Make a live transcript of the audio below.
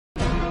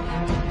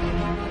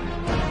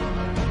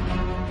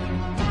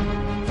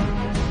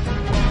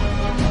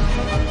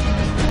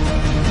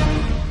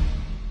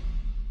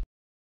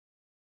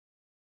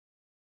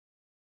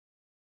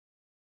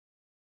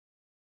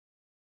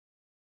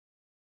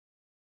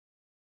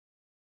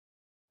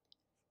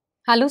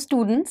Hello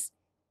students,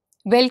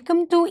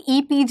 welcome to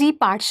EPG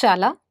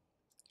Pathshala.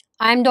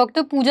 I am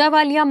Dr. Pooja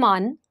Walia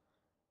Man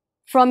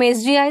from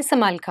SGI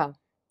Samalkha.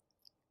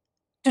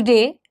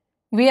 Today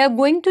we are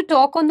going to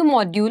talk on the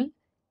module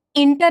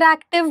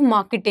Interactive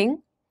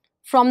Marketing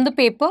from the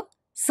paper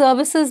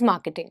Services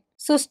Marketing.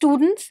 So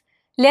students,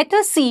 let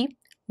us see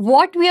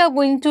what we are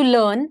going to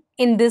learn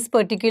in this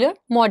particular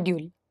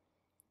module.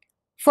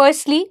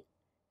 Firstly,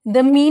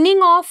 the meaning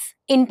of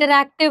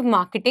interactive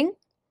marketing,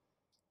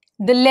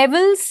 the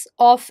levels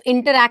of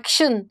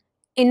interaction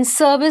in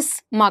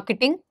service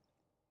marketing,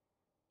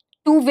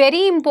 two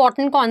very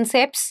important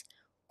concepts,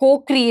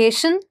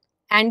 co-creation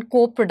and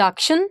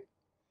co-production,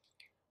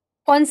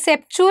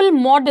 conceptual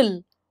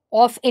model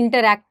of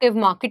interactive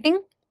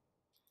marketing,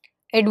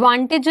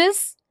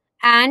 advantages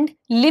and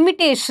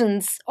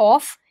limitations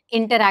of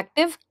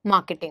interactive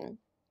marketing.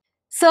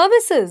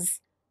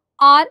 Services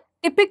are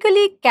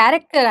typically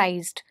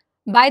characterized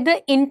by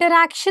the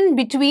interaction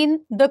between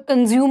the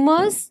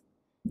consumers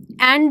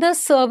and the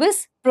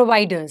service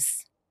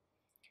providers.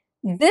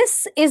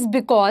 This is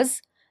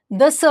because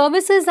the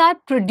services are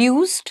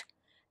produced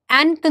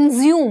and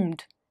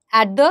consumed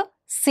at the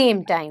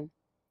same time.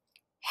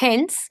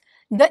 Hence,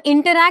 the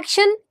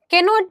interaction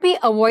cannot be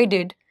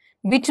avoided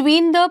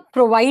between the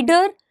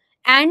provider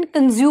and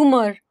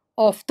consumer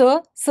of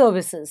the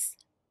services.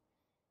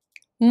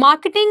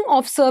 Marketing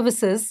of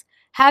services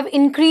have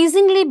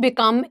increasingly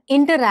become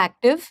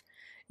interactive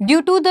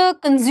due to the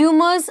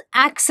consumer's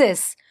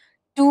access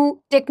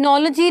to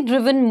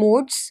technology-driven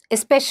modes,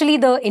 especially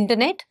the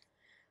internet,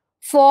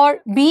 for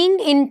being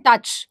in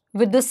touch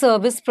with the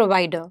service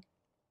provider.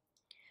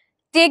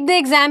 Take the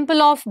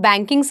example of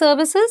banking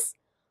services,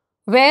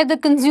 where the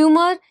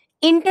consumer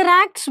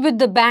interacts with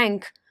the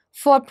bank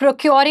for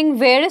procuring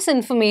various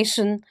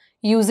information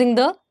using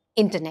the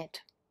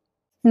internet.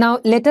 Now,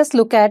 let us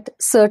look at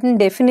certain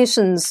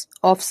definitions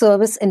of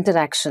service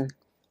interaction.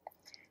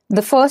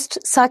 The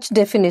first such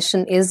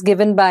definition is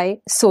given by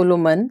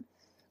Solomon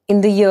in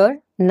the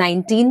year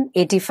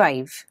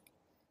 1985.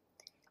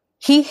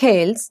 He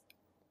hails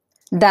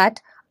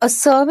that a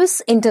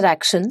service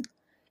interaction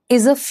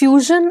is a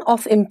fusion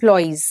of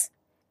employees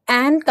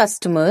and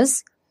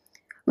customers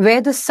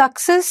where the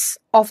success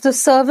of the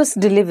service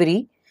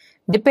delivery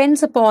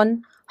depends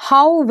upon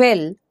how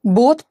well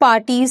both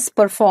parties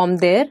perform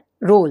their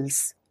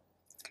roles.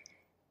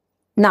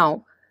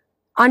 Now,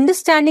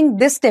 understanding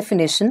this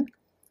definition,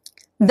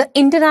 the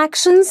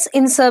interactions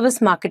in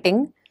service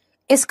marketing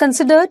is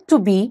considered to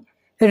be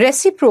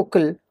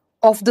reciprocal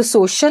of the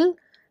social,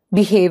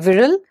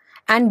 behavioral,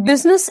 and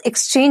business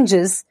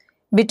exchanges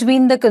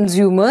between the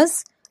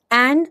consumers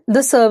and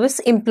the service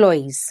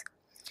employees.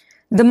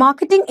 The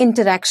marketing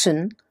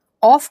interaction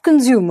of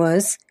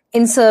consumers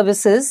in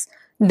services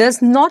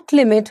does not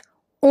limit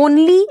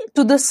only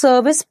to the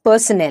service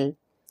personnel,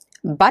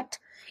 but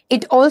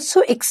it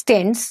also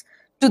extends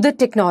to the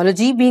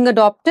technology being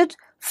adopted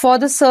for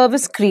the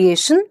service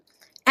creation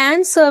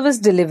and service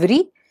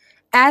delivery,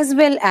 as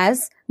well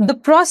as the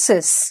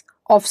process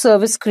of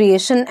service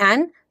creation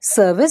and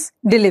service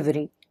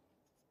delivery.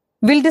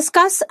 We'll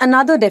discuss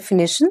another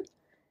definition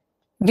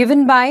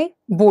given by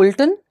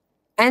Bolton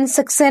and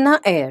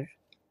Saxena Ayer.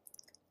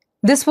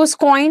 This was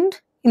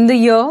coined in the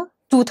year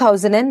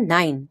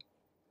 2009.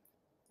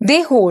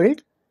 They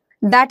hold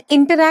that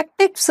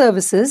interactive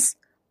services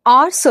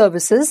are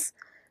services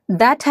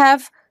that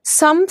have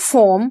some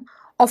form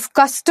of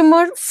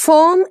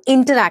customer-firm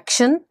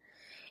interaction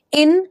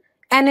in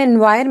an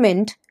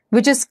environment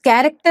which is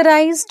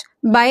characterized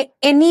by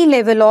any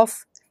level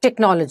of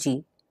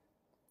technology.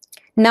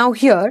 Now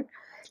here,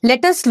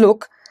 let us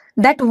look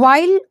that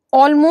while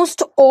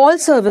almost all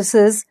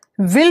services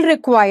will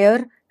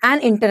require an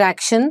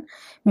interaction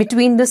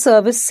between the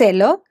service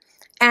seller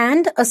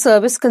and a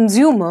service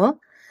consumer,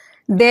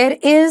 there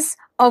is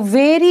a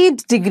varied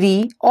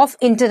degree of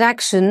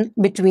interaction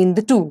between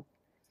the two.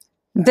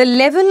 The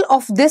level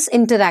of this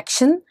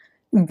interaction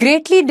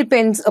greatly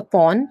depends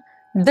upon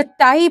the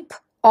type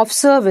of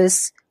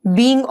service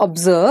being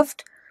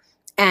observed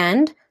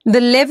and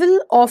the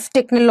level of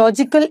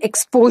technological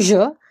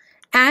exposure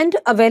and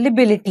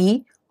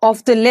availability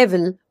of the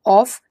level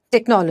of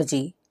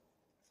technology.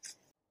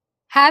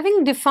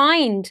 Having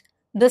defined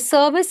the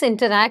service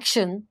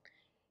interaction,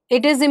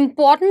 it is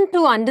important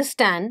to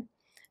understand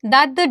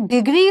that the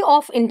degree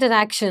of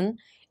interaction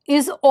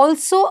is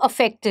also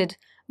affected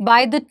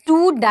by the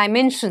two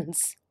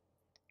dimensions.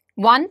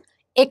 One,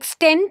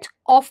 extent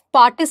of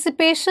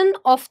participation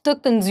of the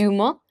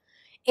consumer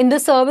in the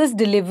service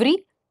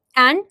delivery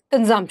and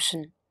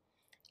consumption.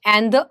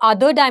 And the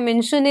other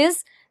dimension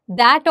is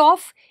that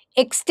of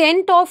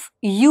extent of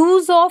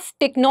use of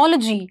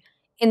technology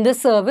in the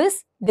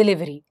service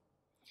delivery.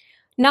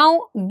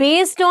 Now,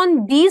 based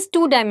on these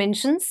two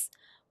dimensions,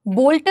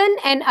 Bolton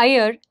and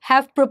Ayer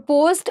have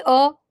proposed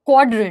a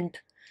quadrant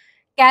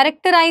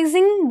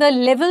characterizing the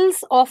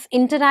levels of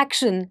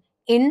interaction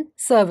in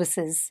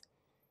services.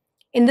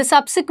 In the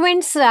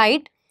subsequent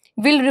slide,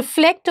 we'll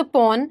reflect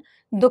upon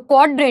the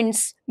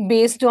quadrants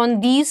based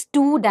on these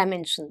two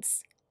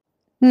dimensions.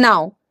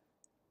 Now,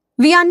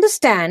 we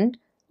understand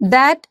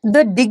that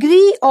the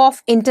degree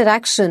of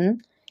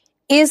interaction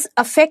is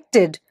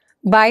affected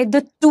by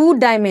the two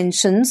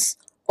dimensions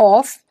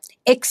of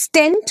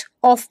extent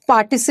of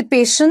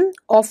participation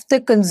of the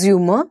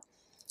consumer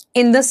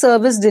in the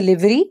service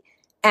delivery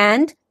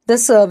and the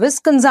service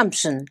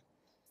consumption,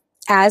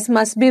 as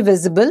must be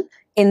visible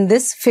in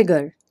this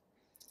figure.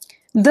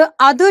 The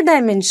other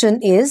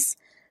dimension is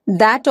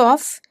that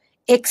of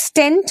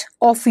extent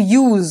of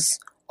use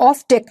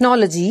of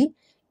technology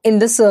in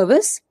the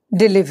service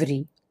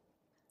delivery.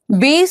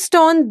 Based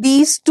on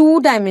these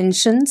two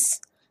dimensions,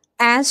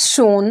 as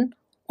shown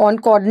on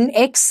quadrant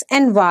X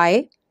and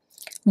Y,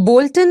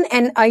 Bolton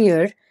and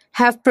Iyer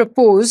have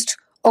proposed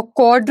a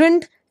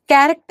quadrant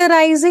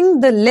characterizing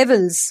the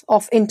levels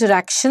of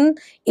interaction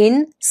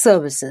in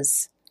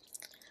services.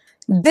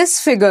 This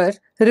figure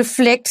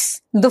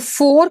reflects the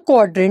four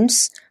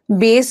quadrants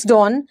based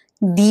on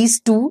these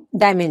two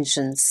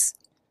dimensions.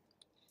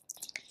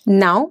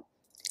 Now,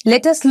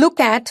 let us look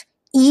at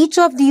each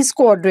of these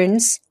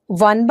quadrants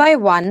one by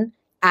one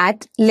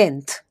at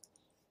length.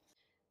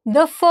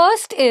 The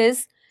first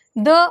is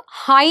the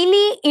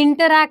highly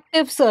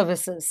interactive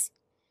services.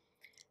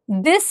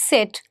 This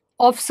set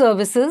of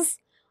services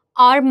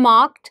are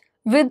marked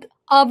with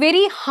a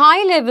very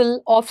high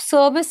level of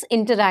service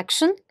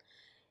interaction,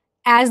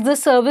 as the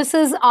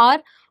services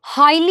are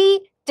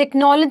highly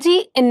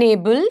technology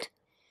enabled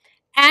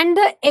and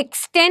the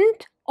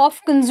extent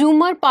of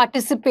consumer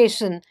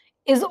participation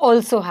is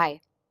also high.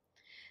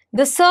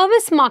 The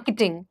service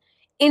marketing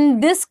in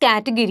this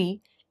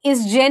category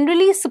is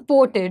generally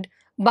supported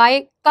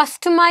by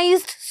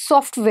customized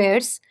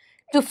softwares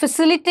to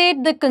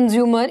facilitate the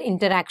consumer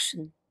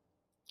interaction.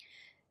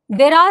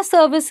 There are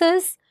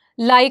services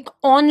like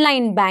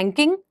online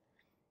banking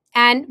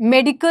and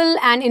medical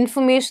and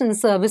information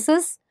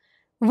services,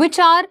 which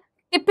are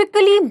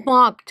typically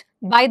marked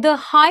by the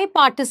high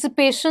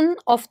participation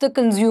of the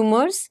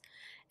consumers,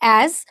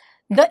 as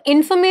the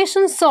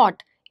information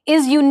sought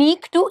is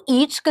unique to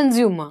each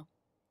consumer.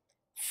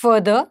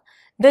 Further,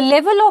 the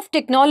level of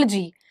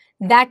technology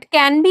that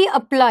can be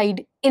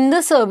applied in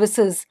the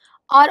services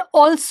are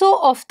also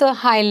of the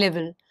high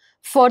level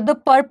for the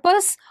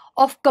purpose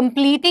of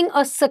completing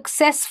a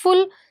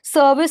successful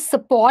service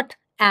support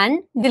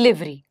and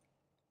delivery.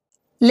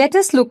 Let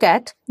us look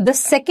at the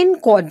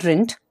second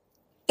quadrant.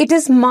 It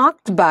is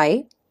marked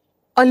by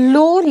a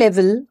low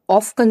level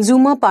of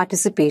consumer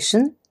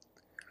participation,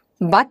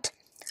 but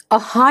a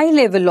high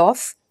level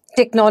of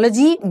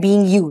technology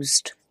being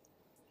used.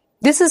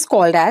 This is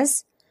called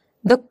as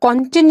the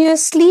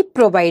continuously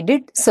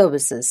provided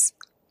services.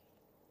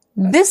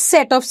 This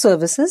set of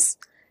services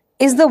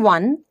is the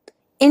one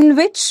in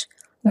which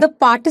the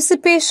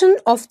participation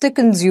of the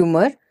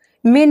consumer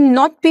may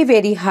not be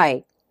very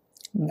high,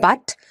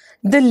 but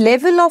the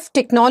level of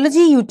technology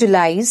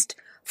utilized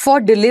for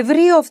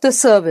delivery of the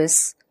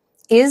service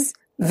is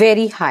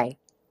very high.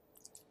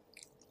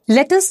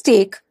 Let us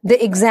take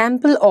the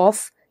example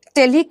of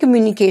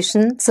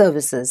telecommunication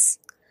services.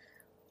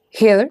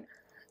 Here,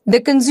 the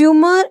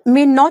consumer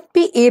may not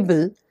be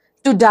able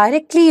to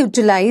directly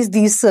utilize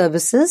these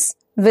services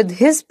with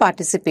his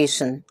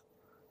participation.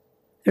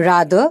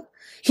 Rather,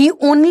 he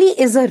only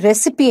is a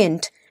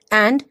recipient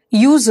and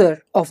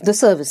user of the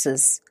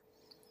services.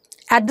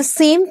 At the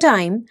same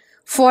time,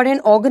 for an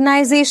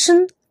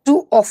organization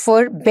to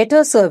offer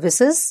better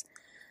services,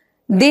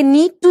 they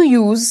need to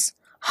use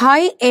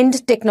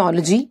high-end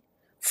technology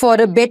for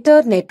a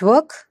better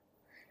network,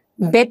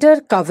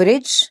 better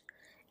coverage,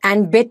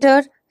 and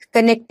better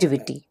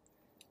connectivity.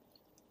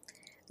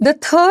 The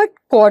third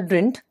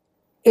quadrant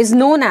is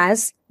known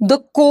as the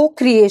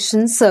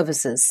co-creation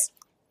services.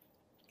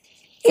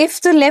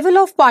 If the level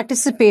of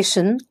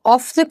participation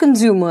of the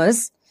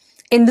consumers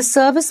in the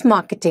service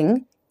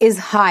marketing is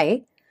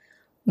high,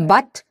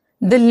 but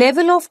the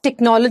level of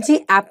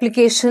technology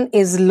application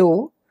is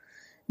low,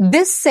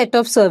 this set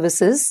of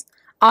services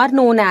are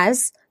known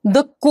as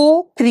the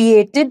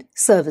co-created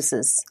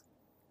services.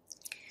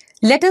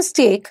 Let us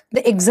take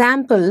the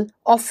example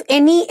of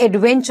any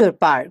adventure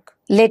park,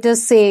 let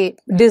us say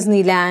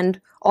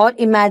Disneyland or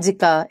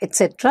Imagica,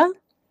 etc.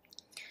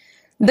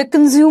 The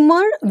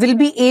consumer will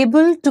be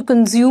able to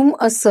consume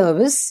a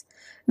service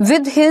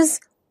with his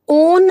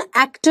own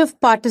active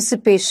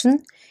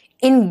participation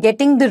in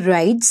getting the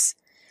rides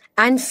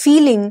and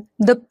feeling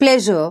the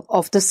pleasure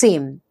of the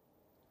same.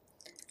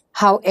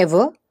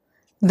 However,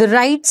 the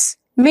rides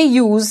may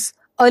use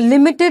a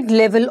limited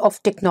level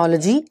of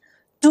technology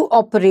to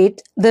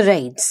operate the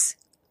rides.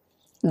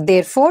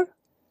 Therefore,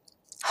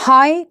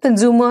 high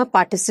consumer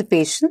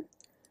participation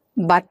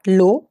but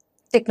low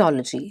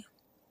technology.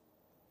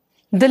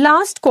 The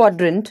last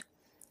quadrant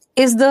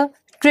is the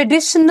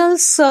traditional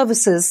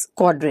services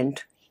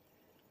quadrant.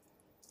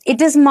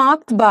 It is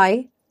marked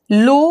by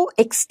low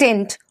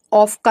extent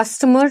of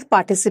customer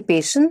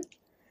participation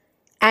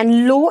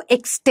and low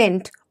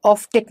extent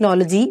of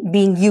technology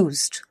being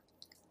used.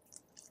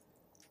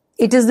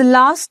 It is the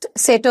last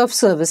set of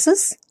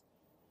services.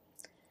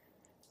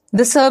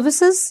 The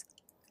services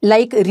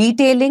like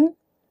retailing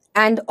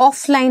and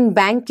offline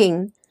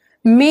banking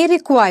may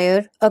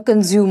require a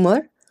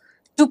consumer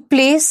to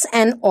place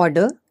an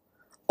order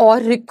or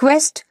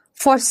request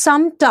for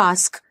some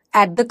task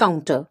at the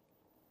counter,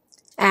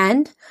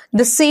 and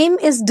the same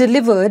is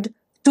delivered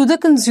to the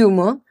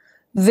consumer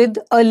with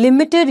a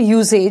limited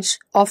usage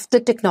of the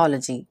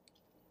technology.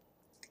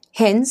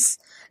 Hence,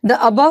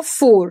 the above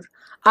four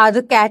are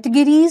the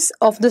categories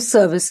of the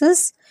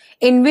services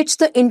in which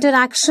the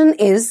interaction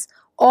is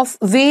of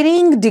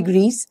varying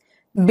degrees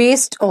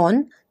based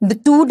on the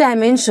two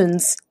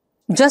dimensions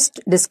just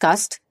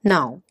discussed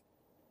now.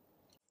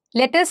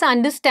 Let us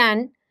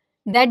understand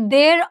that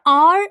there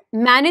are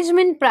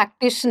management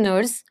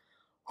practitioners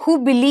who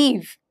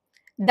believe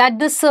that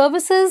the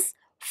services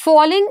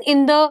falling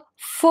in the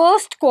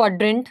first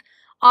quadrant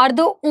are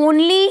the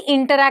only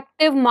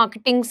interactive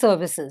marketing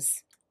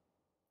services.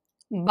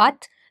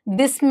 But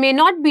this may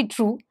not be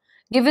true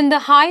given the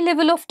high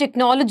level of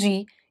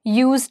technology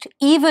used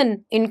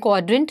even in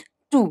quadrant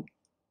 2.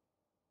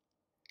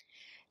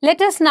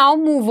 Let us now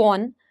move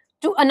on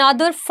to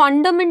another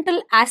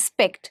fundamental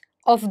aspect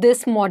of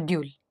this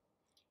module: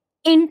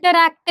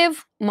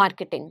 interactive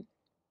marketing.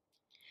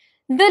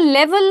 The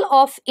level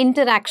of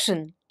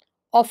interaction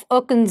of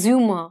a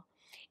consumer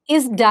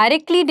is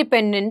directly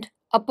dependent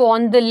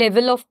upon the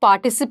level of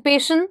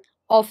participation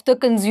of the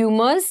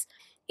consumers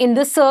in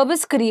the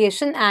service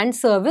creation and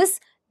service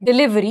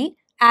delivery,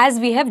 as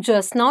we have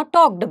just now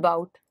talked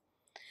about.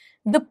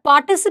 The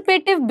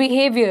participative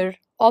behavior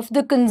of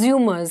the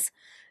consumers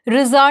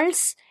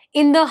results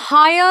in the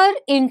higher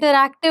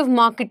interactive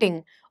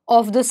marketing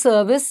of the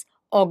service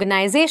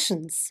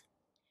organizations.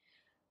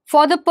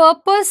 For the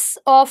purpose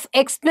of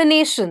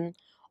explanation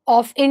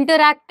of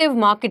interactive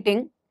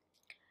marketing,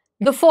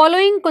 the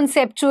following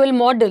conceptual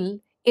model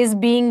is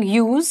being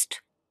used,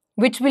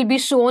 which will be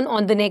shown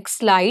on the next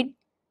slide,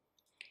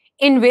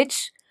 in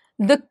which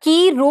the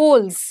key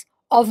roles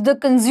of the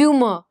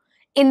consumer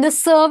in the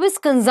service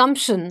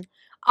consumption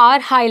are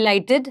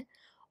highlighted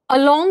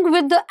along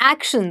with the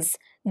actions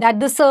that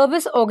the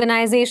service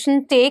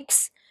organization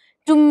takes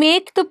to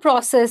make the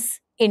process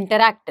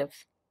interactive.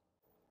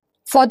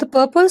 For the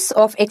purpose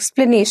of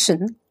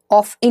explanation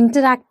of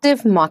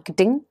interactive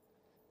marketing,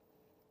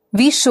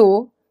 we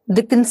show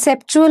the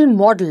conceptual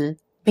model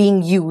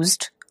being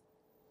used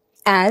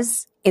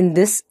as in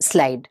this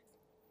slide.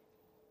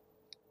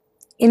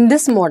 In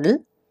this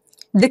model,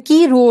 the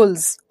key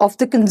roles of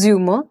the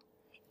consumer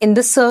in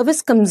the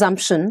service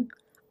consumption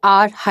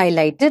are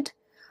highlighted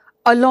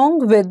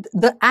along with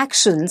the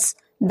actions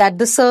that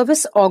the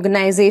service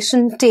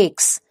organization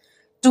takes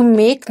to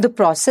make the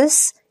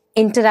process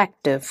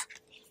interactive.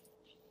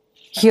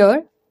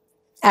 Here,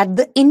 at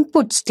the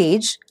input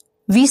stage,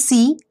 we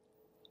see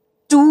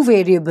two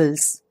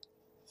variables,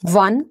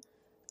 one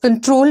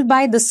controlled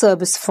by the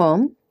service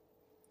firm,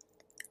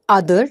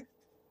 other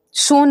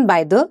shown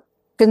by the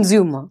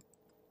consumer.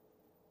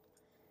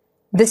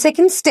 The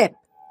second step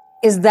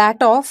is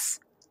that of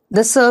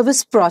the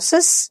service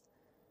process,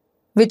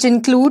 which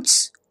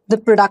includes the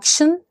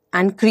production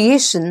and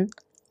creation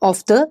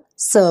of the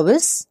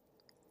service.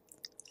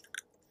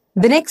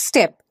 The next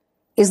step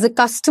is the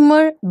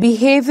customer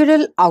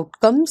behavioral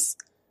outcomes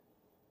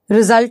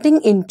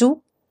resulting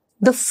into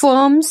the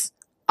firm's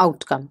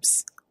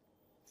outcomes.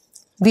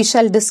 We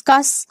shall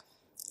discuss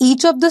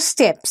each of the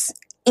steps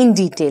in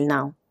detail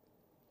now.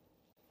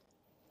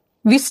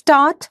 We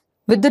start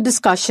with the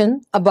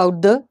discussion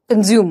about the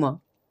consumer.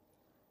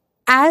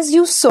 As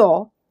you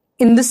saw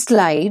in the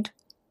slide,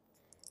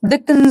 the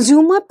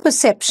consumer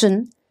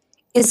perception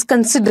is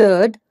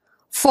considered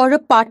for a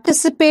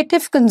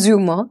participative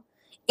consumer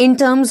in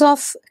terms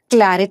of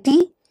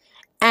clarity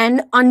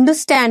and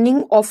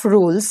understanding of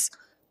roles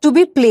to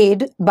be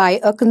played by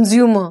a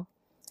consumer,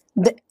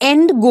 the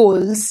end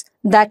goals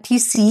that he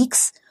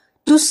seeks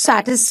to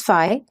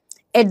satisfy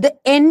at the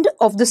end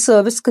of the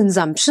service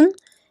consumption,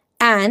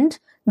 and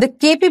the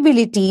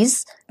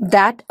capabilities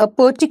that a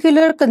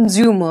particular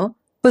consumer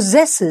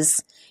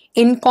possesses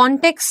in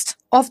context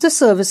of the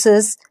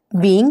services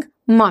being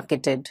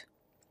marketed.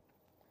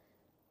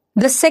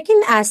 The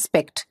second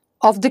aspect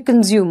of the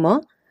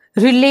consumer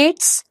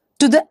relates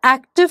to the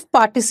active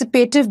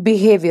participative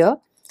behavior,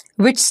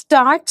 which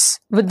starts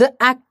with the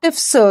active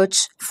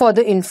search for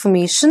the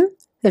information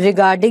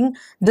regarding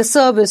the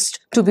service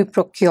to be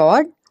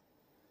procured,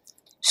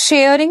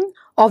 sharing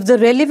of the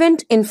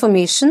relevant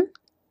information,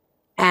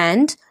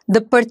 and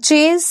the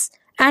purchase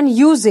and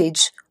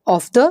usage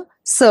of the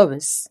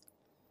service.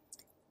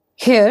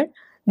 Here,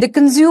 the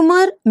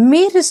consumer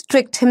may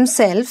restrict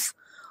himself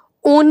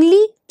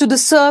only to the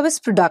service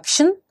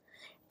production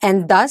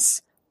and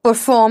thus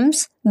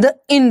performs the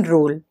in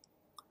role,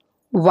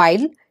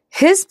 while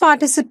his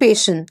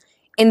participation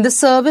in the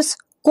service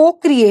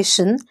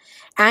co-creation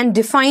and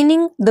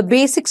defining the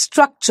basic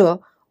structure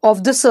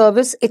of the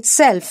service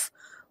itself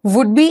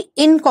would be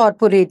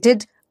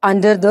incorporated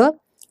under the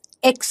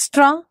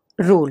extra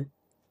role.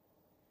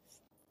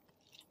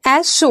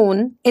 As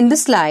shown in the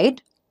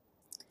slide,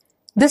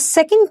 the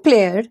second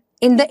player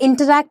in the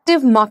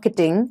interactive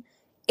marketing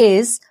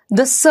is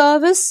the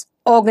service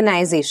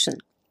organization.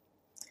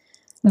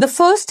 The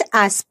first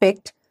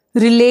aspect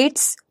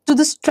relates to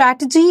the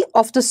strategy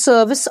of the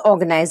service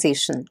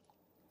organization.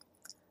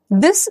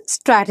 This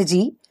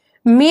strategy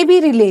may be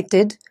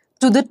related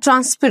to the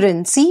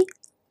transparency,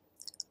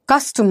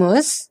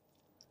 customers,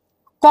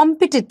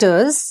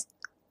 competitors,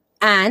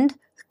 and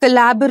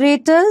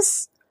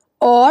collaborators,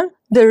 or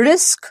the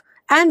risk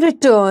and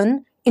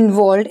return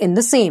involved in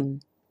the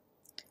same.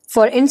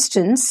 For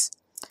instance,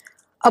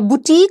 a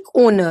boutique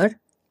owner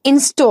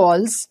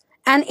installs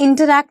an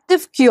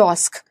interactive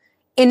kiosk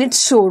in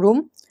its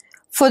showroom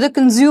for the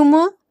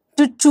consumer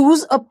to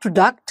choose a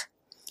product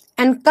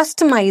and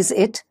customize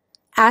it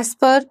as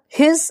per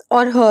his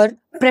or her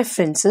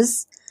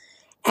preferences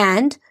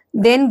and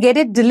then get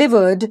it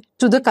delivered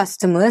to the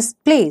customer's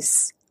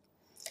place.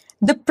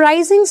 The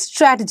pricing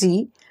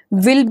strategy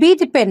will be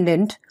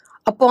dependent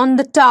upon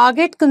the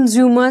target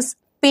consumer's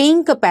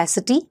paying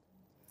capacity,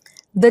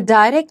 the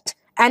direct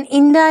and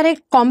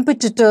indirect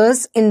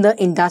competitors in the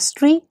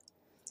industry,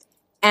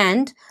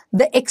 and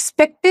the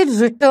expected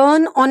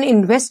return on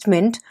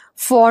investment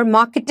for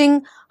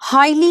marketing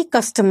highly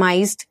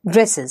customized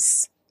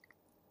dresses.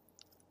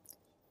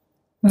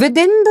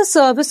 Within the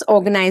service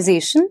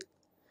organization,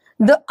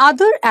 the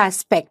other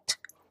aspect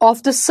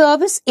of the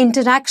service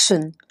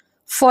interaction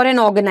for an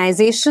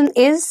organization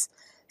is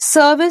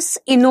service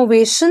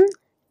innovation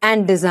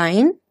and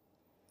design,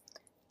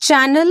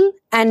 channel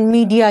and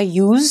media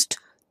used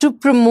to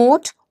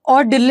promote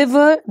or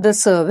deliver the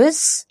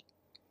service,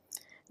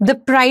 the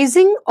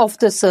pricing of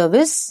the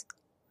service,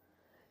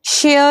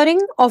 sharing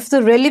of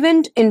the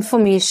relevant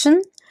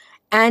information,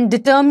 and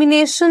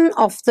determination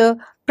of the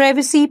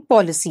privacy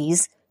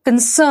policies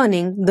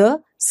concerning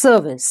the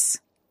service.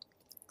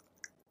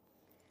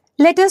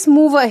 Let us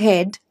move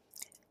ahead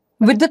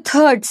with the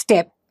third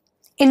step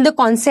in the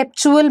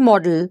conceptual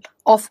model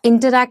of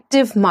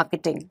interactive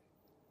marketing.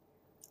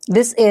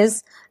 This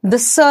is the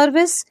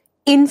service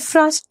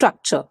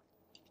infrastructure.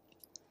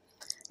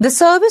 The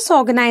service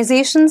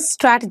organization's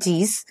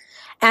strategies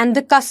and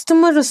the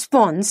customer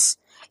response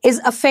is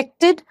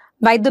affected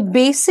by the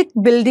basic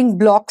building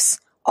blocks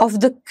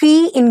of the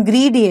key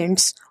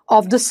ingredients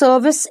of the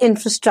service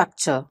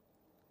infrastructure,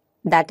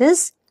 that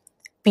is,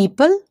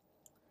 people,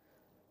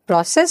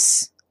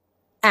 process,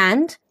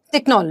 and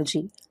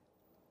technology.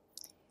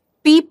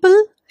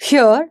 People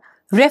here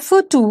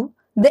refer to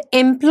the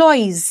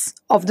employees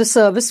of the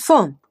service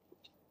firm.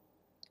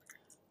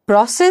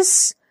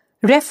 Process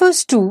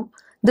refers to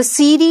the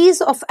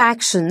series of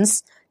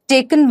actions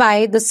taken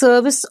by the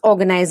service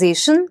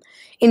organization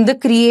in the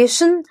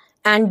creation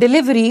and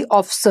delivery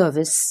of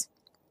service.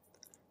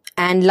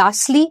 And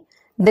lastly,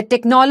 the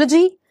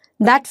technology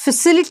that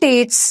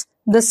facilitates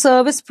the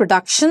service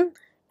production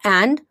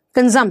and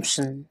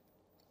consumption.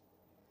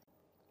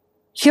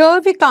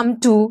 Here we come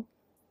to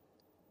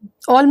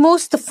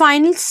almost the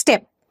final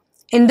step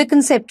in the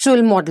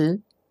conceptual model,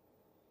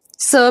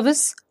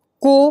 service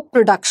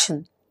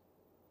co-production.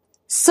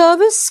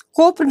 Service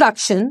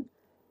co-production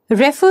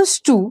refers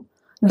to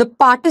the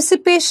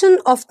participation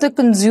of the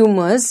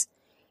consumers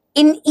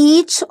in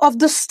each of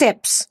the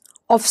steps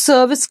of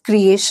service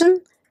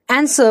creation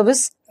and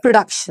service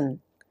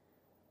production.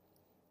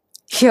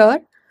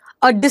 Here,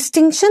 a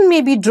distinction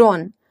may be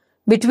drawn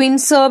between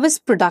service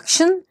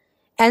production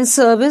and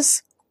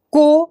service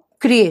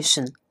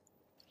co-creation.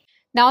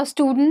 Now,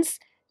 students,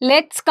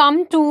 let's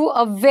come to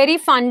a very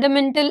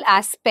fundamental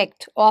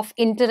aspect of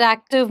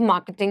interactive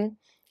marketing,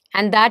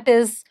 and that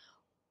is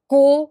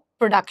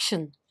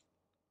co-production.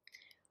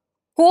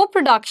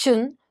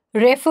 Co-production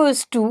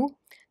refers to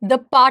the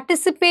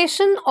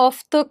participation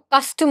of the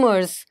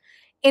customers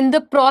in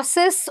the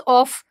process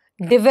of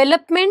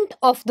development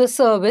of the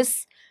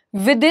service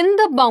within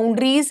the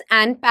boundaries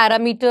and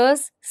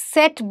parameters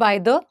set by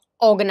the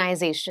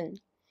organization.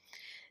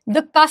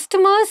 The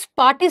customers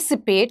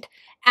participate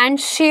and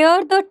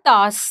share the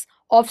tasks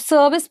of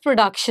service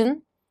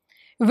production,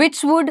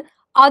 which would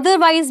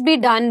otherwise be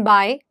done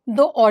by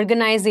the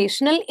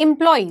organizational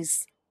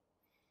employees.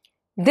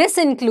 This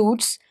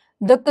includes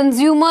the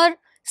consumer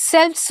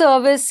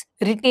self-service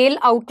retail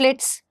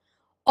outlets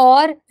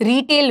or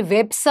retail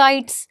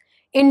websites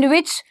in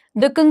which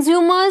the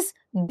consumers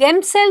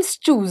themselves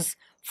choose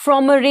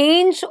from a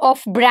range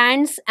of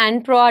brands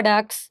and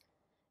products,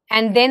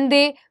 and then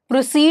they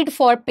proceed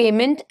for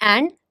payment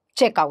and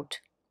checkout.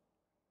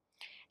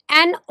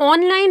 An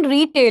online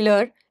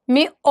retailer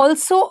may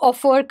also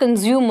offer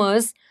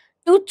consumers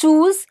to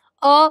choose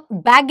a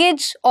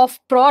baggage of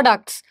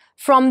products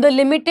from the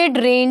limited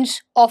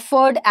range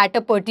offered at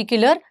a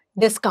particular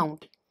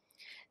discount.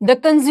 The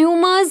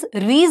consumer's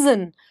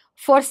reason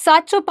for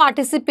such a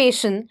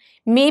participation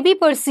may be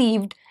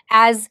perceived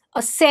as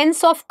a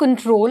sense of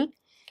control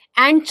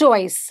and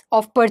choice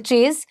of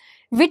purchase,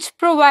 which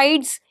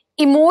provides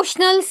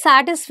emotional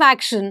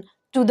satisfaction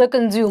to the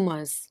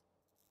consumers.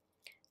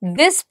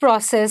 This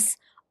process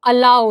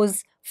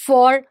allows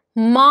for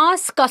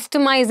mass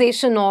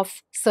customization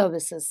of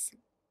services.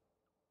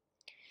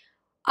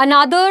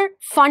 Another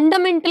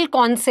fundamental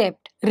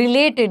concept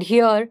related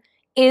here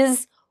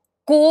is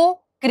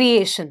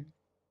co-creation.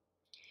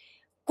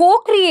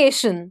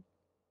 Co-creation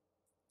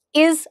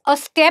is a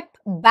step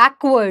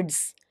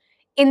backwards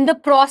in the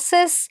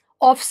process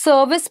of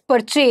service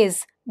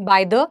purchase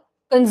by the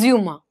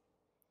consumer.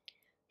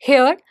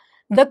 Here,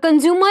 the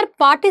consumer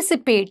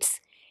participates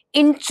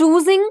in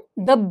choosing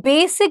the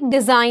basic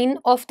design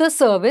of the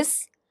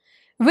service,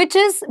 which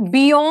is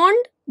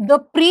beyond the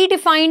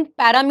predefined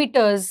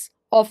parameters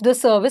of the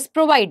service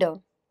provider.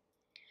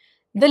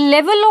 The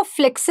level of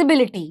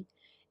flexibility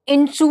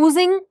in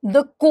choosing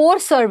the core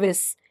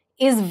service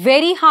is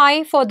very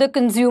high for the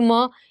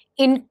consumer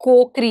in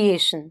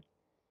co-creation.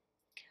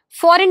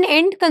 For an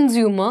end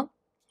consumer,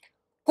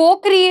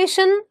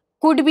 co-creation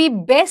could be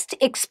best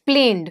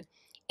explained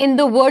in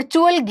the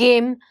virtual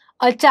game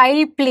a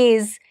child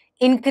plays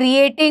in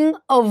creating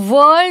a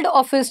world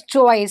of his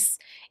choice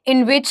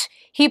in which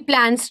he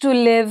plans to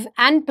live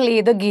and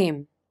play the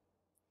game.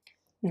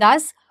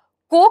 Thus,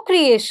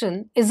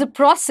 co-creation is a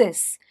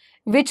process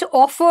which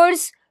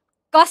offers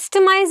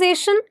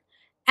customization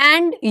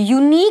and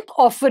unique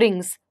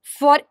offerings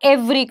for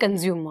every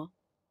consumer.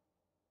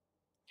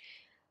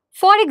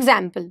 For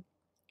example,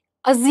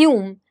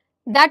 assume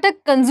that a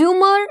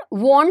consumer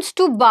wants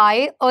to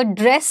buy a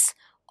dress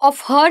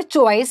of her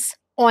choice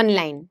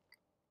online.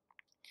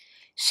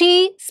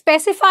 She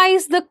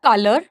specifies the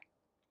color,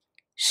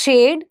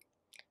 shade,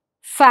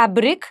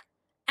 fabric,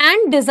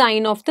 and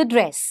design of the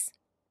dress.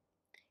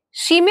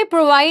 She may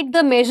provide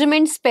the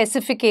measurement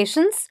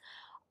specifications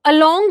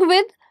along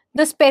with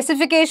the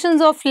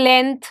specifications of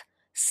length,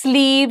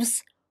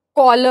 sleeves,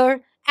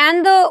 collar,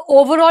 and the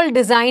overall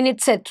design,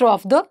 etc.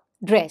 of the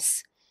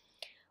dress.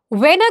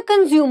 When a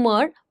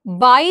consumer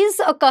buys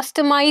a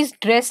customized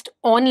dress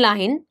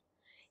online,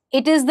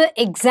 it is the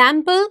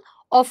example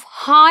of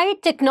high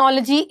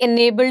technology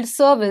enabled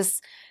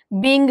service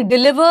being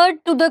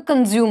delivered to the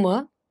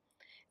consumer,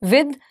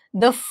 with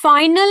the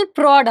final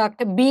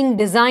product being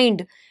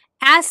designed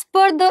as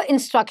per the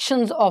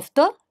instructions of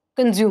the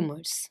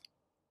consumers.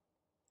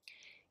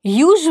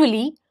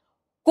 Usually,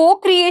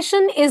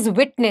 co-creation is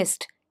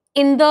witnessed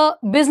in the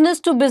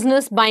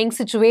business-to-business buying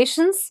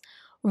situations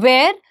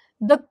where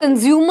the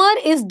consumer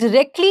is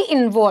directly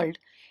involved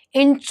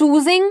in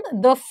choosing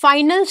the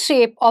final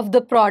shape of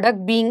the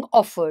product being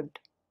offered.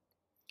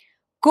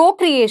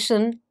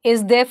 Co-creation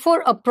is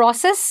therefore a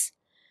process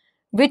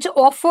which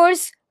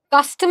offers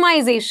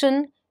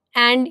customization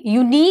and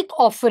unique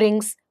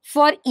offerings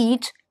for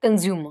each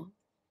consumer.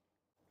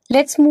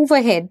 Let's move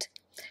ahead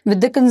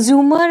with the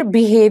consumer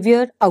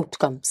behavior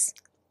outcomes.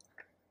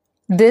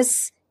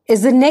 This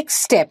is the next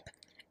step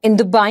in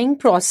the buying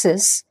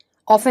process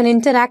of an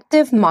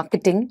interactive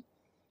marketing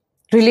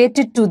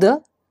related to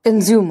the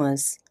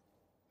consumers.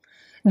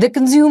 The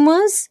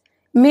consumers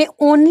may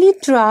only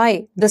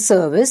try the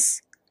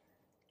service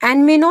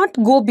and may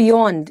not go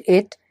beyond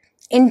it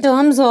in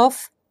terms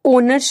of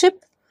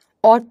ownership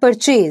or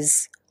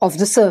purchase of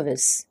the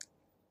service.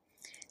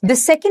 The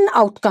second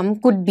outcome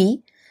could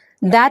be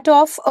that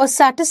of a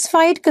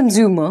satisfied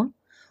consumer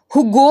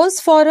who goes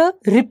for a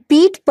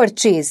repeat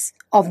purchase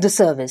of the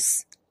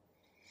service.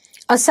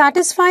 A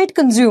satisfied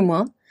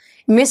consumer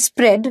may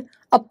spread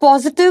a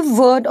positive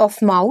word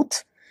of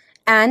mouth,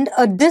 and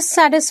a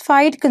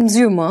dissatisfied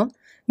consumer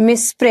may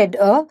spread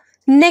a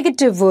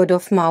negative word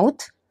of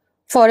mouth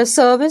for a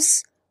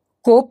service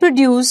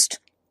co-produced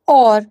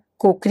or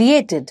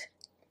co-created.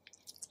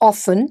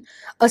 Often,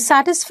 a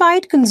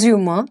satisfied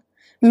consumer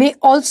may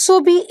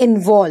also be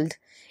involved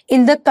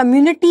in the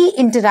community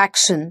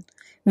interaction,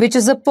 which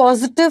is a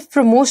positive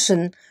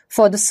promotion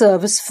for the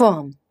service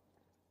firm.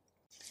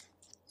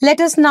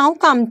 Let us now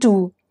come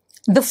to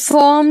the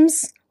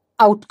firm's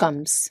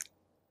outcomes.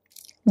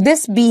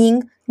 This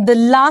being the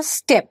last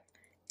step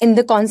in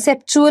the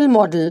conceptual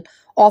model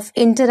of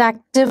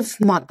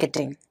interactive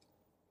marketing.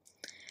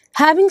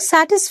 Having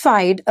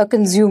satisfied a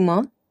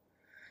consumer,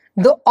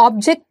 the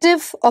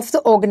objective of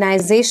the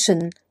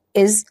organization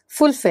is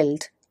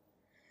fulfilled.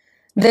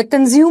 The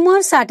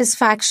consumer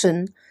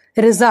satisfaction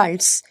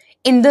results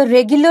in the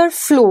regular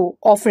flow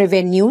of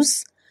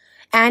revenues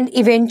and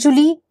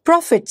eventually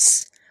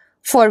profits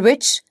for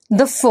which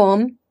the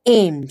firm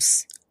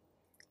aims.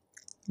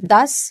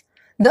 Thus,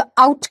 the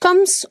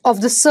outcomes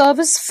of the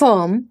service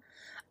firm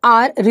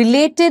are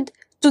related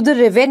to the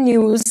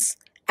revenues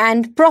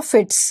and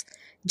profits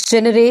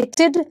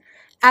generated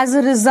as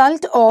a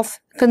result of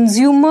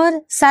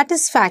consumer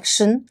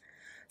satisfaction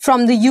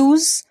from the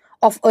use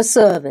of a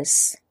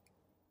service.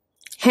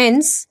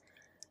 Hence,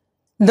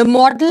 the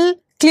model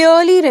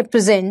clearly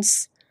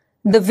represents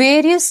the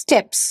various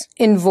steps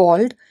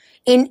involved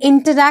in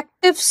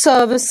interactive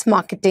service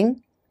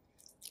marketing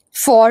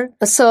for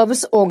a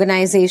service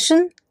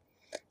organization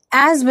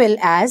as well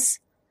as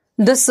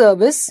the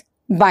service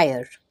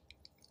buyer.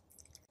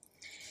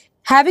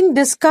 Having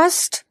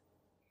discussed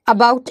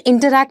about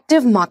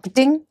interactive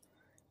marketing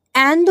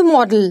and the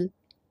model,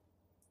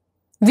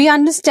 we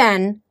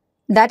understand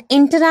that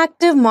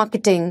interactive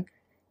marketing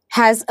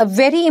has a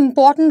very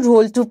important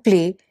role to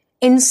play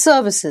in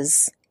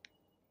services.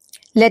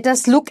 Let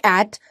us look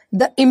at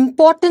the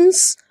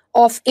importance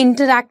of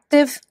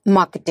interactive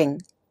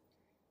marketing.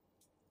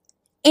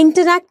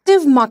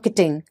 Interactive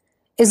marketing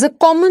is a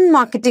common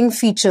marketing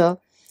feature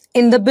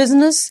in the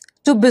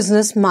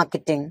business-to-business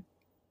marketing.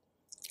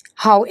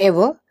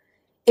 However,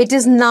 it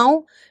is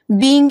now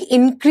being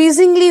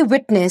increasingly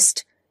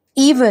witnessed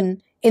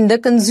even in the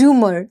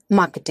consumer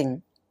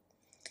marketing.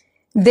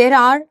 There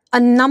are a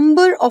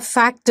number of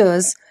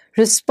factors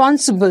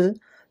responsible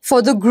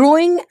for the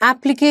growing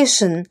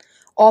application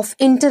of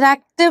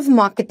interactive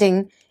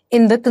marketing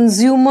in the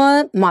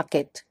consumer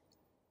market.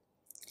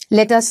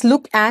 Let us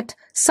look at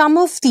some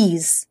of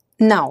these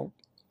now.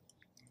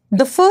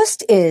 The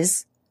first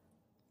is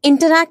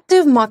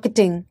interactive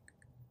marketing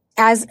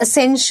as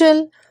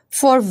essential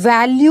for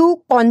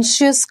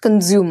value-conscious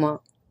consumer.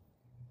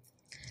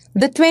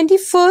 The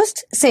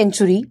 21st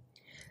century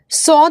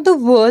saw the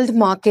world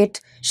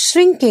market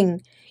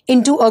shrinking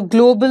into a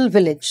global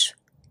village.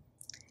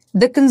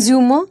 The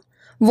consumer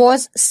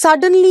was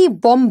suddenly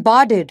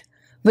bombarded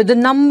with a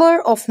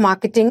number of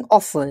marketing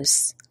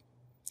offers.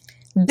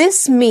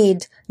 This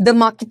made the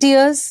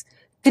marketeers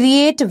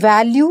create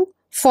value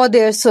for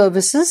their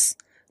services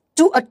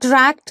to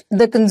attract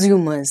the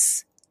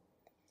consumers.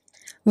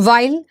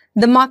 While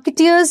the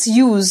marketeers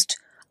used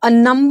a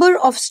number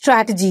of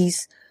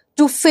strategies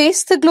to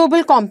face the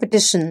global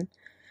competition,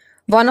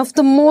 one of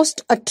the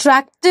most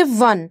attractive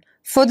one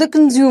for the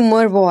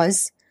consumer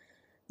was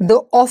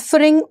the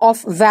offering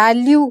of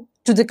value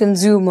to the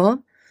consumer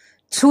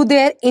through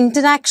their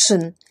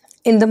interaction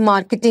in the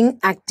marketing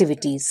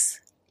activities.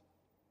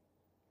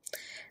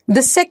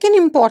 The second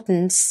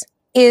importance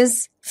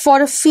is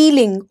for a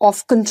feeling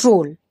of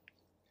control.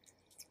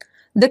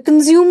 The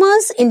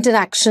consumer's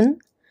interaction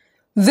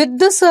with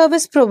the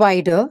service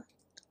provider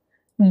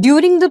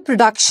during the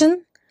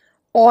production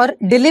or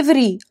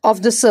delivery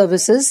of the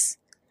services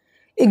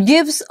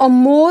gives a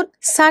more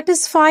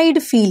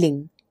satisfied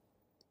feeling.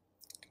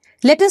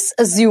 Let us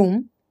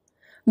assume,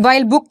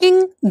 while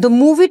booking the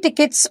movie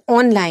tickets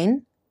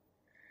online,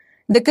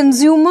 the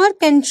consumer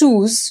can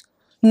choose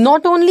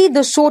not only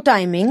the show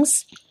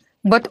timings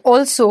but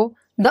also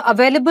the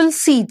available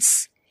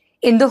seats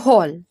in the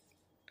hall.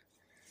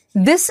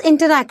 This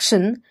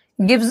interaction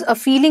gives a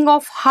feeling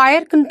of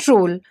higher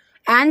control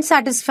and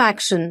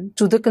satisfaction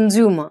to the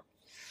consumer.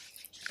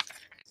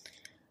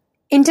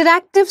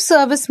 Interactive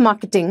service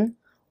marketing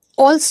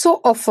also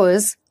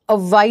offers a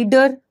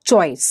wider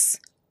choice.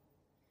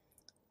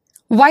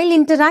 While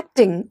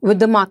interacting with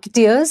the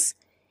marketeers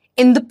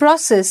in the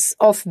process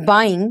of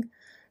buying,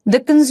 the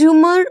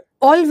consumer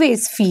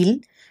always feel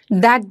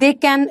that they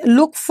can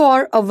look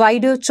for a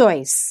wider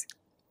choice.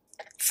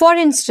 For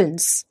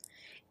instance,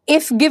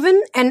 if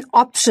given an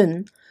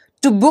option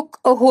to book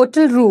a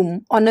hotel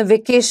room on a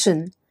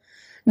vacation,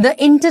 the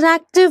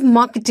interactive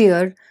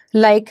marketer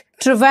like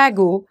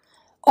Trivago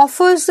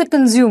offers the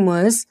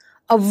consumers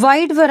a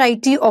wide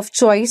variety of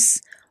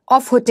choice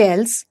of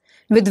hotels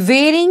with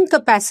varying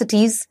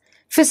capacities,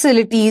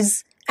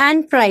 facilities,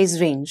 and price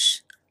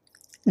range.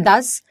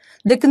 Thus,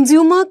 the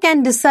consumer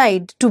can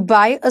decide to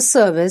buy a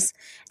service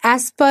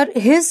as per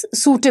his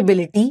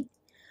suitability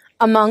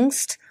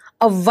amongst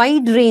a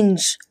wide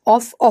range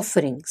of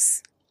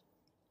offerings.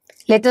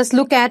 Let us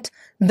look at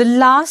the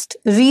last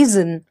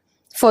reason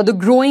for the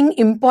growing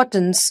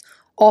importance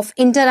of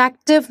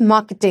interactive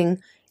marketing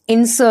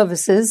in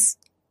services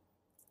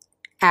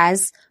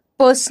as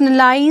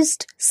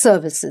personalized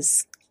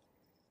services.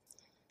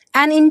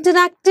 An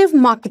interactive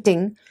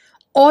marketing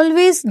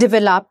always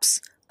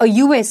develops a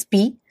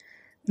USP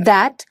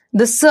that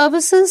the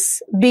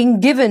services being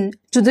given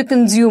to the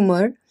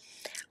consumer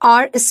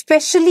are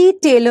especially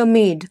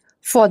tailor-made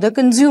for the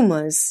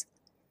consumers.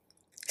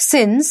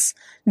 Since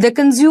the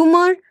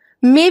consumer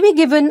may be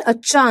given a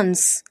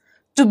chance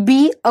to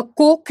be a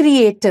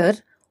co-creator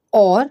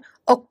or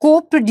a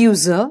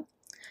co-producer,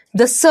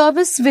 the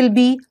service will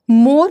be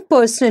more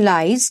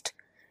personalized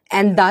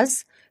and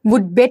thus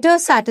would better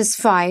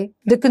satisfy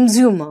the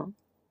consumer.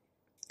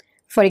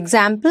 For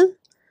example,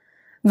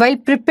 while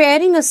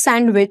preparing a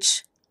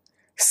sandwich,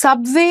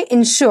 Subway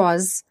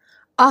ensures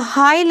a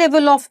high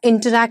level of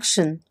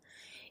interaction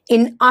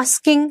in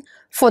asking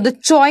for the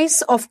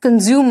choice of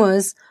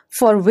consumers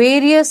for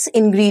various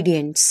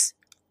ingredients.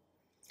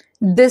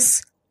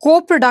 This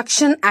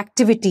co-production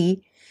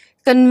activity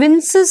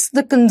convinces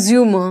the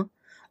consumer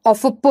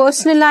of a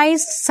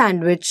personalized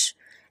sandwich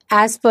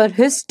as per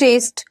his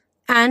taste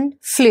and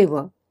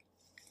flavor.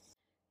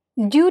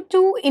 Due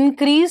to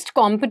increased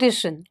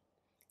competition,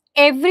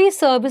 every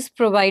service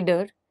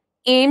provider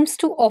aims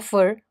to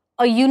offer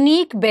a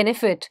unique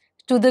benefit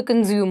to the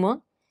consumer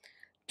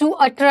to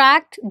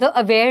attract the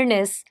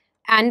awareness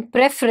and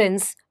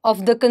preference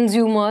of the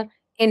consumer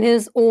in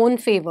his own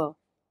favor.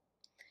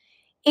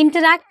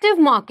 Interactive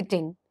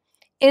marketing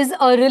is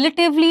a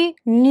relatively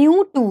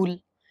new tool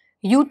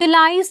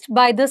utilized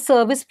by the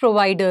service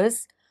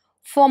providers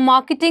for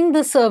marketing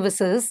the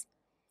services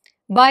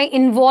by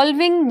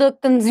involving the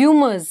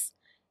consumers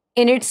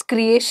in its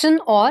creation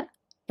or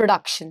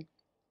production.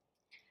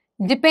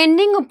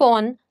 Depending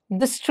upon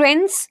the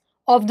strengths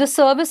of the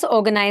service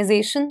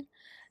organization,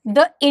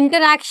 the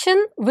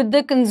interaction with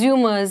the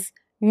consumers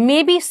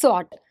may be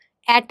sought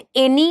at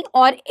any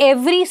or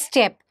every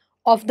step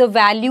of the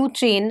value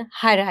chain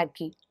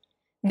hierarchy.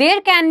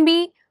 There can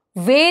be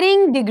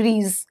varying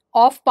degrees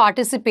of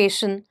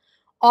participation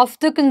of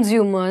the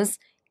consumers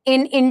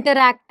in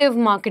interactive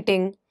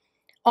marketing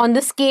on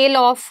the scale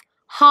of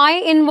high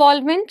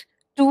involvement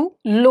to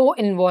low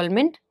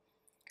involvement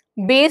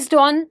based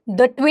on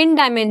the twin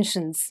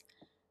dimensions: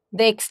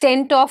 the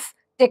extent of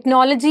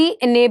technology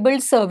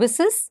enabled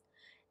services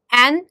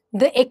and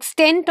the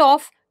extent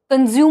of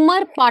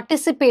consumer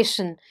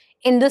participation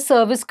in the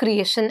service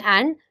creation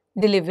and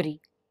delivery.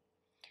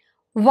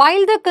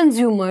 While the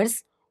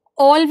consumers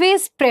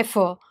always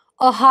prefer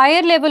a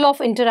higher level of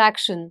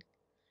interaction,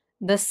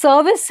 the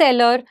service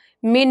seller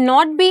may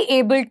not be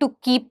able to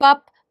keep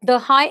up the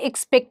high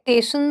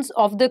expectations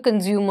of the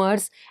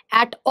consumers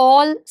at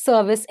all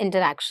service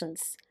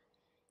interactions.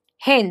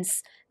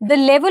 Hence, the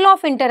level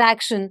of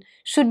interaction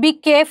should be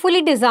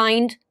carefully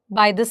designed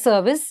by the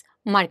service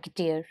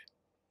marketeer.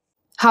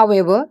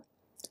 However,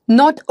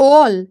 not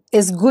all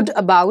is good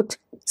about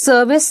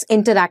service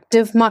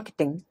interactive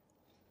marketing.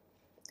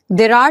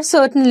 There are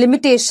certain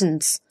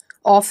limitations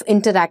of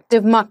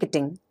interactive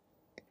marketing.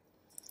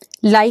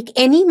 Like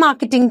any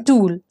marketing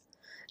tool,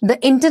 the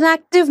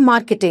interactive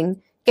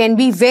marketing can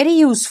be very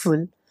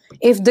useful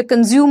if the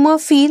consumer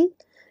feel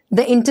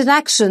the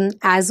interaction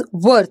as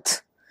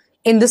worth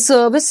in the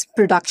service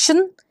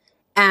production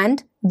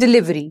and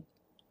delivery.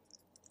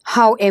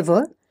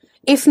 However,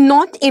 if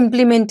not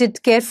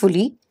implemented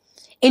carefully,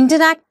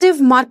 interactive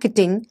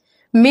marketing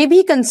may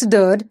be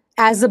considered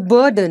as a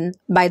burden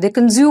by the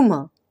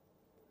consumer.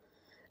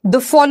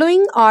 The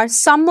following are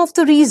some of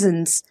the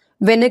reasons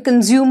when a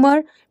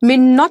consumer may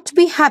not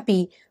be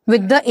happy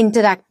with the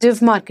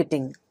interactive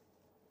marketing.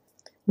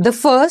 The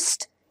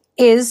first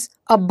is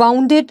a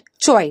bounded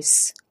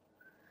choice.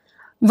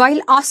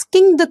 While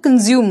asking the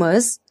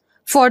consumers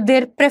for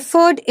their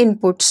preferred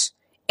inputs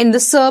in the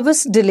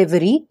service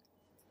delivery,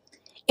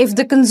 if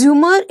the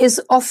consumer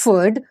is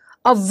offered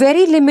a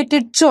very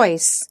limited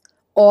choice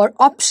or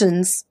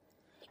options,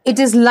 it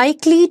is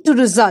likely to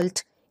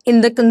result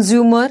in the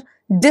consumer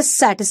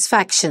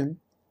dissatisfaction.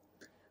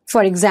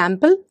 For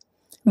example,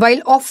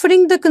 while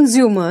offering the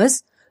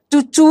consumers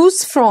to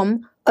choose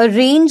from a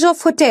range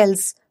of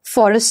hotels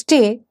for a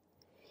stay,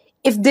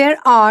 if there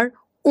are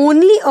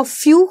only a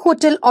few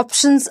hotel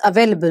options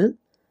available,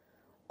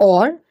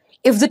 or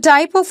if the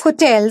type of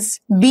hotels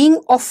being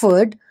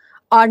offered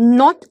are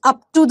not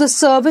up to the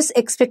service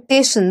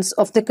expectations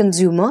of the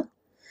consumer,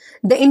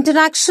 the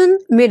interaction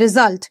may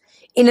result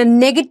in a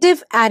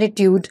negative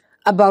attitude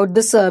about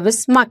the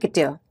service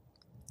marketer.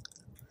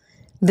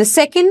 The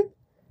second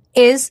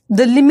is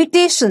the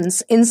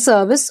limitations in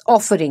service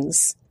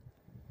offerings.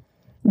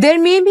 There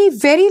may be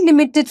very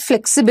limited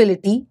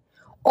flexibility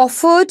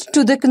offered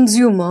to the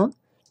consumer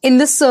in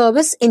the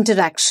service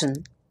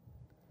interaction.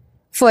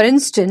 For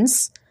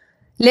instance,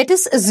 let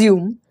us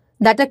assume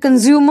that a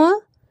consumer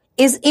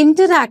is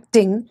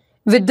interacting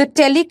with the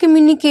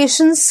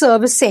telecommunications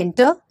service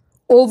center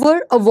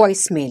over a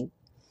voicemail.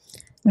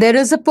 There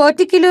is a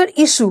particular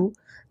issue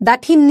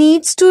that he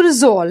needs to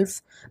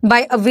resolve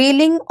by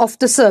availing of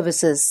the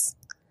services,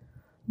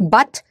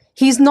 but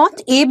he is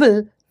not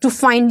able to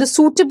find the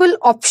suitable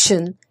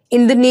option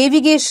in the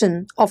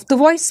navigation of the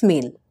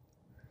voicemail.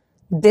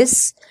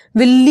 This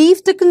will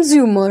leave the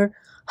consumer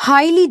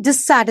highly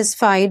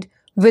dissatisfied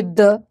with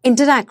the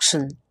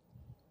interaction.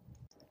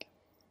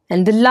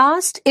 And the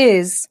last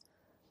is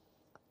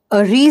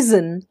a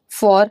reason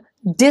for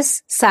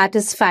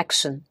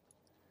dissatisfaction.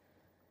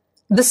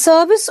 The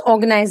service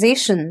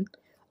organization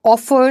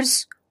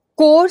offers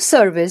core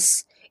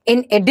service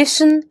in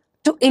addition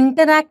to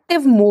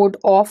interactive mode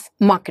of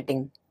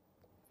marketing.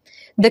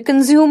 The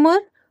consumer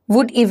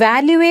would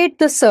evaluate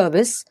the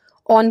service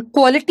on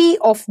quality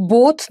of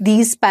both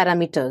these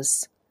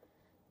parameters.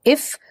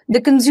 If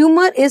the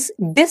consumer is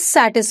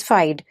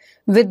dissatisfied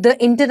with the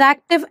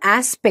interactive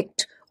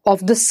aspect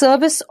of the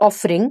service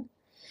offering,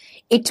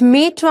 it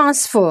may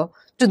transfer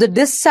to the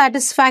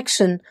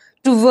dissatisfaction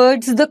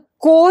towards the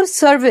core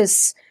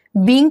service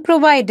being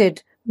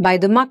provided by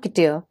the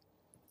marketer,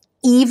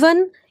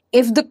 even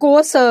if the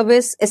core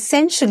service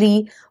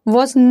essentially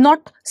was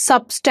not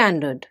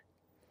substandard.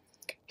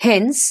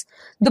 Hence,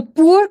 the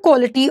poor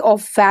quality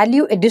of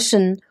value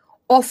addition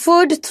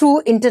offered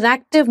through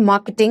interactive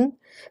marketing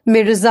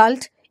may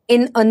result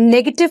in a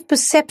negative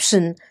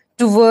perception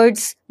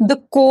towards the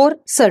core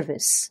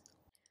service.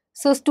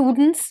 So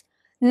students,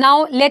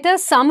 now let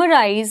us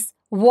summarize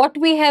what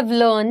we have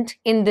learned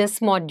in this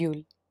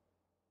module.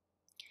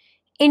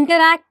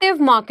 Interactive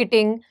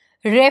marketing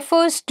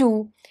refers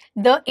to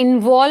the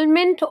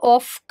involvement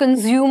of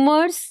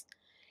consumers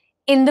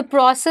in the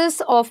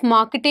process of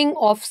marketing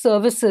of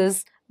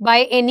services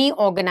by any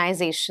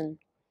organization.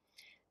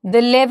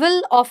 The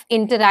level of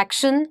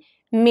interaction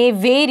may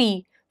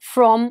vary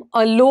from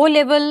a low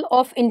level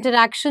of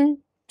interaction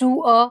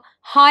to a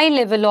high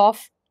level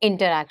of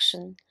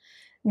interaction.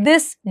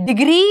 This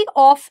degree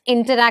of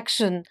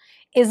interaction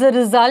is a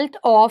result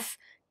of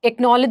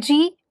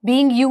technology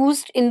being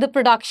used in the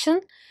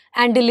production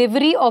and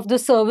delivery of the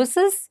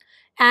services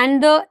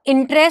and the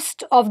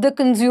interest of the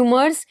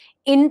consumers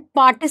in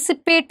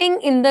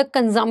participating in the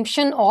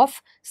consumption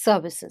of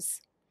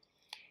services.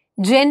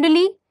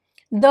 Generally,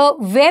 the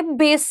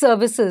web-based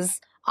services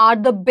are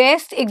the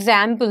best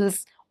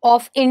examples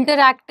of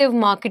interactive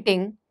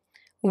marketing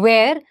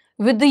where,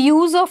 with the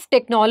use of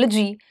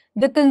technology,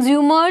 the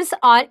consumers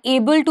are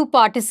able to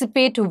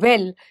participate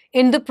well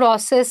in the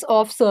process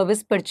of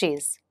service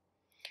purchase.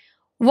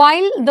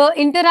 While the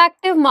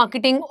interactive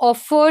marketing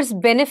offers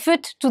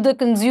benefit to the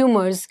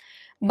consumers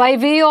by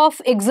way of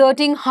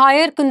exerting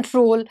higher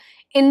control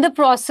in the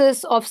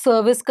process of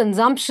service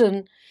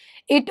consumption,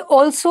 it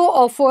also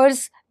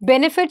offers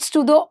benefits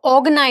to the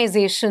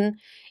organization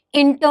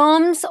in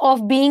terms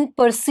of being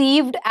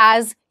perceived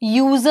as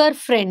user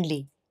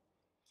friendly.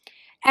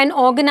 An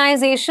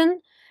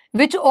organization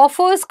which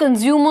offers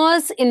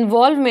consumers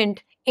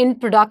involvement in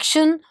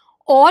production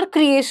or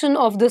creation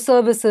of the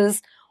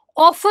services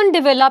often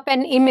develop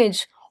an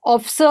image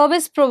of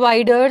service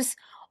providers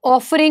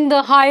offering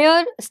the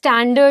higher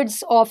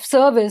standards of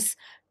service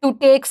to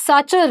take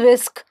such a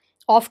risk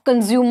of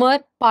consumer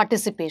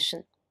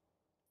participation.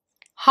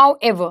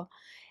 However,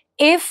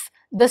 if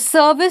the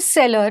service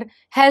seller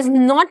has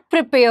not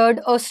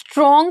prepared a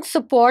strong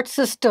support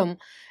system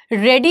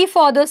ready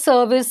for the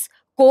service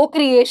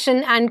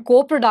co-creation and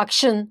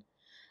co-production,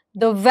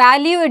 the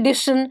value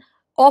addition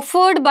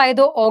offered by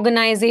the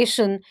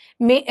organization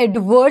may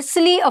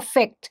adversely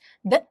affect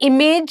the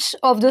image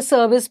of the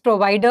service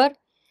provider,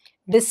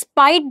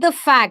 despite the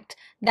fact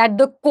that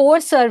the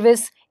core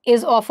service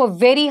is of a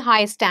very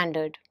high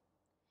standard.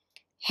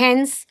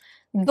 Hence,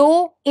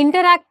 though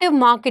interactive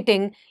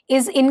marketing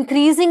is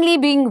increasingly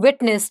being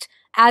witnessed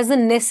as a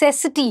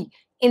necessity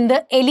in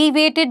the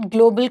elevated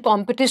global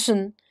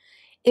competition,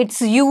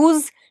 its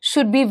use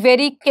should be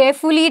very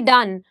carefully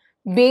done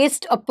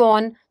based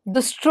upon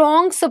the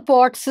strong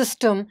support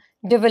system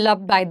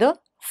developed by the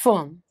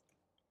firm.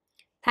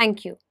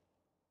 Thank you.